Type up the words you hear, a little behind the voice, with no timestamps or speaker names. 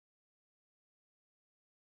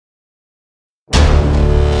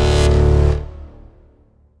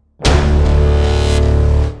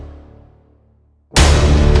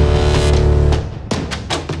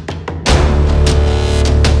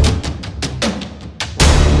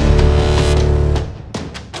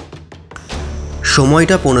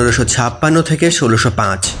সময়টা 1556 থেকে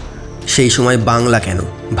 1605। সেই সময় বাংলা কেন,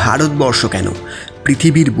 ভারতবর্ষ কেন,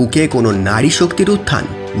 পৃথিবীর বুকে কোনো নারী শক্তির উত্থান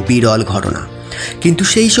বিরল ঘটনা। কিন্তু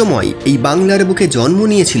সেই সময় এই বাংলার বুকে জন্ম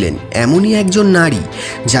নিয়েছিলেন এমনই একজন নারী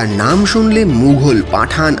যার নাম শুনলে মুঘল,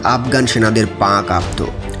 পাঠান, আফগান সেনাদের পা কাঁপত।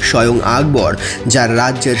 স্বয়ং আকবর, যার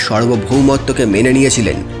রাজ্যের সার্বভৌমত্বকে মেনে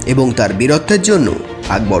নিয়েছিলেন এবং তার বীরত্বের জন্য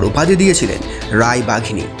আকবর উপাধি দিয়েছিলেন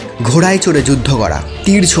রায়বাঘিনী। ঘোড়ায় চড়ে যুদ্ধ করা,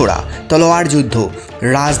 তীর ছোড়া, তলোয়ার যুদ্ধ,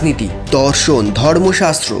 রাজনীতি, দর্শন,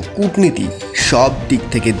 ধর্মশাস্ত্র, কূটনীতি সব দিক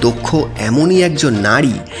থেকে দক্ষ এমনই একজন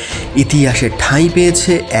নারী ইতিহাসে ঠাঁই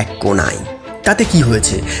পেয়েছে এক কোণায়। তাতে কি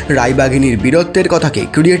হয়েছে, রায়বাঘিনীর বীরত্বের কথাকে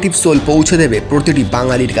ক্রিয়েটিভ সোল পৌঁছে দেবে প্রতিটি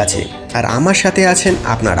বাঙালির কাছে। আর আমার সাথে আছেন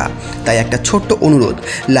আপনারা, তাই একটা ছোট্ট অনুরোধ,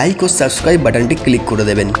 লাইক ও সাবস্ক্রাইব বাটনটি ক্লিক করে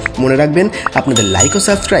দেবেন। মনে রাখবেন, আপনাদের লাইক ও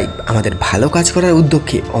সাবস্ক্রাইব আমাদের ভালো কাজ করার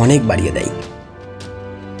উদ্যোগকে অনেক বাড়িয়ে দেয়।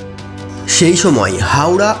 সেই সময়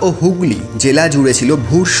হাওড়া ও হুগলি জেলা জুড়ে ছিল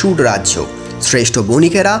ভূসুট রাজ্য। শ্রেষ্ঠ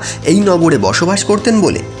বণিকেরা এই নগরে বসবাস করতেন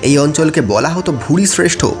বলে এই অঞ্চলকে বলা হতো ভুরি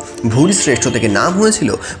শ্রেষ্ঠ। ভুরি শ্রেষ্ঠ থেকে নাম হয়েছিল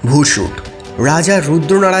ভূসুট। রাজা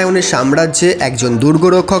রুদ্রনারায়ণের সাম্রাজ্যে একজন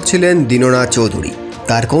দুর্গরক্ষক ছিলেন দীননাথ চৌধুরী।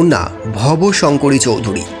 তার কন্যা ভবশঙ্করী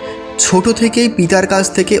চৌধুরী। ছোট থেকেই পিতার কাছ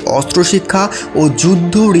থেকে অস্ত্রশিক্ষা ও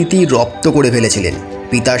যুদ্ধ রীতি রপ্ত করে ফেলেছিলেন।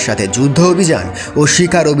 পিতার সাথে যুদ্ধ অভিযান ও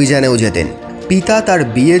শিকার অভিযানেও যেতেন। পিতা তার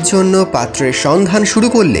বিয়ের জন্য পাত্রের সন্ধান শুরু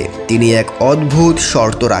করলে তিনি এক অদ্ভুত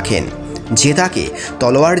শর্ত রাখেন যে তাকে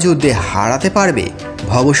তলোয়ার যুদ্ধে হারাতে পারবে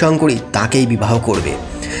ভবশঙ্করী তাকেই বিবাহ করবে।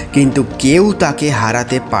 কিন্তু কেউ তাকে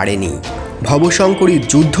হারাতে পারেনি। ভবশঙ্করীর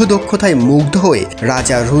যুদ্ধ দক্ষতায় মুগ্ধ হয়ে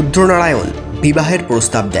রাজা রুদ্রনারায়ণ বিবাহের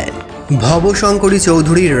প্রস্তাব দেন। ভবশঙ্করী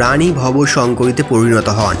চৌধুরী রানী ভবশঙ্করীতে পরিণত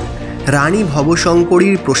হন। রানী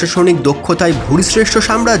ভবশঙ্করীর প্রশাসনিক দক্ষতায় ভূরিশ্রেষ্ঠ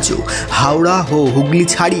সাম্রাজ্য হাওড়া ও হুগলি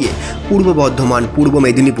ছাড়িয়ে পূর্ব বর্ধমান, পূর্ব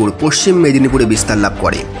মেদিনীপুর, পশ্চিম মেদিনীপুরে বিস্তার লাভ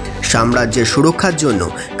করে। সাম্রাজ্যের সুরক্ষার জন্য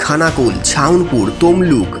খানাকুল, ছাউনপুর,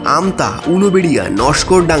 তমলুক, আমতা, উলুবেড়িয়া,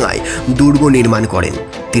 নস্করডাঙ্গায় দুর্গ নির্মাণ করেন।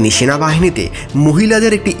 তিনি সেনাবাহিনীতে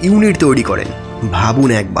মহিলাদের একটি ইউনিট তৈরি করেন। ভাবুন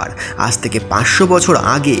একবার, আজ থেকে 500 বছর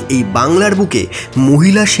আগে এই বাংলার বুকে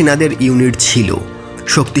মহিলা সেনাদের ইউনিট ছিল।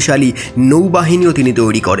 শক্তিশালী নৌবাহিনীও তিনি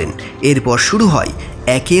তৈরি করেন। এরপর শুরু হয়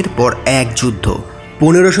একের পর এক যুদ্ধ।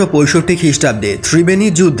 1565 খ্রিস্টাব্দে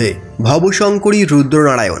ত্রিবেণীর যুদ্ধে ভবশঙ্করী,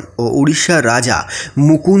 রুদ্রনারায়ণ ও উড়িষ্যার রাজা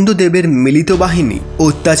মুকুন্দদেবের মিলিত বাহিনী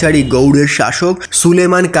অত্যাচারী গৌড়ের শাসক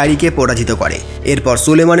সুলেমান কারীকে পরাজিত করে। এরপর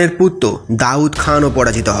সুলেমানের পুত্র দাউদ খানও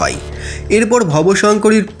পরাজিত হয়। এরপর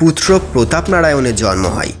ভবশঙ্করীর পুত্র প্রতাপ নারায়ণের জন্ম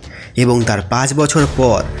হয় এবং তার 5 বছর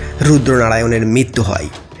পর রুদ্রনারায়ণের মৃত্যু হয়।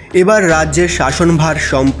 এবার রাজ্যের শাসনভার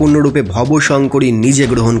সম্পূর্ণরূপে ভবশঙ্করী নিজে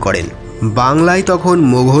গ্রহণ করেন। বাংলায় তখন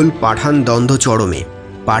মোঘল পাঠান দ্বন্দ্ব চরমে।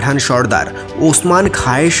 পাঠান সর্দার ওসমান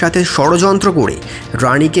খাঁয়ের সাথে ষড়যন্ত্র করে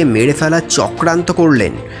রানীকে মেরে ফেলার চক্রান্ত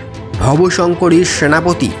করলেন ভবশঙ্করীর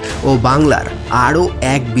সেনাপতি ও বাংলার আরও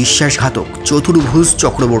এক বিশ্বাসঘাতক চতুর্ভুজ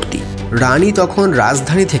চক্রবর্তী। রানী তখন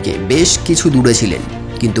রাজধানী থেকে বেশ কিছু দূরে ছিলেন,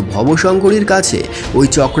 কিন্তু ভবশঙ্করীর কাছে ওই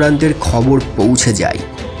চক্রান্তের খবর পৌঁছে যায়।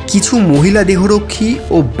 কিছু মহিলা দেহরক্ষী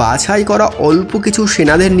ও বাছাই করা অল্প কিছু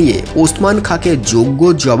সেনাদের নিয়ে ওসমান খাঁকে যোগ্য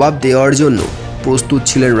জবাব দেওয়ার জন্য প্রস্তুত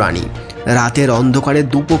ছিলেন রানী। রাতের অন্ধকারে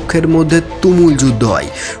দুপক্ষের মধ্যে তুমুল যুদ্ধ হয়।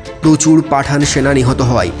 প্রচুর পাঠান সেনা নিহত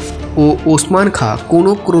হয় ও ওসমান খাঁ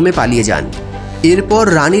কোনো ক্রমে পালিয়ে যান। এরপর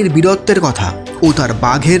রানীর বীরত্বের কথা ও তার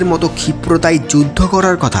বাঘের মতো ক্ষিপ্রতায় যুদ্ধ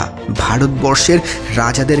করার কথা ভারতবর্ষের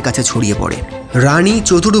রাজাদের কাছে ছড়িয়ে পড়ে। রানী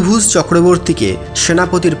চতুর্ভুজ চক্রবর্তীকে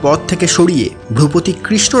সেনাপতির পদ থেকে সরিয়ে ভূপতি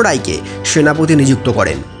কৃষ্ণ রায়কে সেনাপতি নিযুক্ত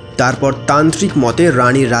করেন। তারপর তান্ত্রিক মতে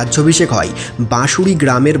রানীর রাজ্যাভিষেক হয় বাঁশুড়ি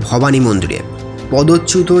গ্রামের ভবানী মন্দিরে।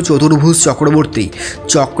 পদচ্যুত চতুর্ভুজ চক্রবর্তী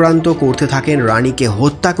চক্রান্ত করতে থাকেন রানীকে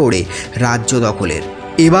হত্যা করে রাজ্য দখলের।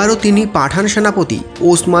 এবারও তিনি পাঠান সেনাপতি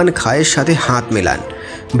ওসমান খাঁয়ের সাথে হাত মেলান।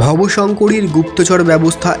 ভবশঙ্করীর গুপ্তচর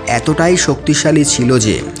ব্যবস্থা এতটাই শক্তিশালী ছিল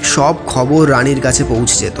যে সব খবর রানীর কাছে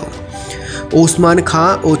পৌঁছে যেত। ওসমান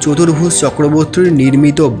খাঁ ও চতুর্ভুজ চক্রবর্তীর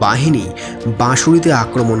নির্মিত বাহিনী বাঁশুড়িতে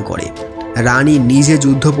আক্রমণ করে। রানী নিজে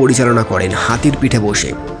যুদ্ধ পরিচালনা করেন হাতির পিঠে বসে।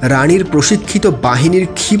 রানীর প্রশিক্ষিত বাহিনীর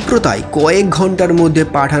ক্ষিপ্রতায় কয়েক ঘন্টার মধ্যে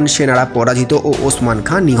পাঠান সেনারা পরাজিত ও ওসমান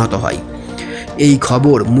খাঁ নিহত হয়। এই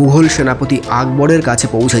খবর মুঘল সেনাপতি আকবরের কাছে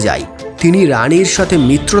পৌঁছে যায়। তিনি রানীর সাথে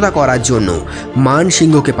মিত্রতা করার জন্য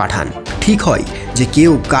মানসিংহকে পাঠান। ঠিক হয় যে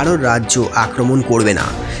কেউ কারোর রাজ্য আক্রমণ করবে না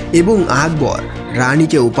এবং আকবর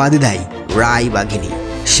রানীকে উপাধি দেয় রায়বাঘিনী।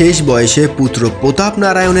 শেষ বয়সে পুত্র প্রতাপ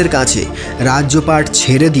নারায়ণের কাছে রাজ্যপাট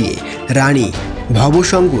ছেড়ে দিয়ে রানী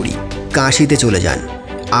ভবশঙ্করী কাশীতে চলে যান।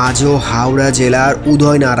 আজও হাওড়া জেলার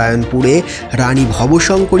উদয়নারায়ণপুরে রানী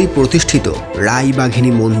ভবশঙ্করী প্রতিষ্ঠিত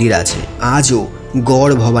রায়বাঘিনী মন্দির আছে। আজও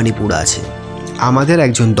গড় ভবানীপুর আছে। আমাদের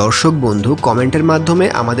একজন দর্শক বন্ধু কমেন্টের মাধ্যমে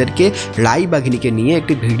আমাদেরকে রাই বাঘিনীকে নিয়ে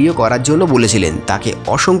একটি ভিডিও করার জন্য বলেছিলেন, তাকে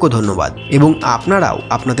অসংখ্য ধন্যবাদ। এবং আপনারাও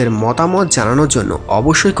আপনাদের মতামত জানানোর জন্য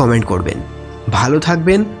অবশ্যই কমেন্ট করবেন। ভালো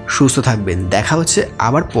থাকবেন, সুস্থ থাকবেন, দেখা হচ্ছে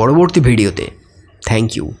আবার পরবর্তী ভিডিওতে। Thank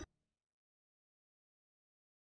you.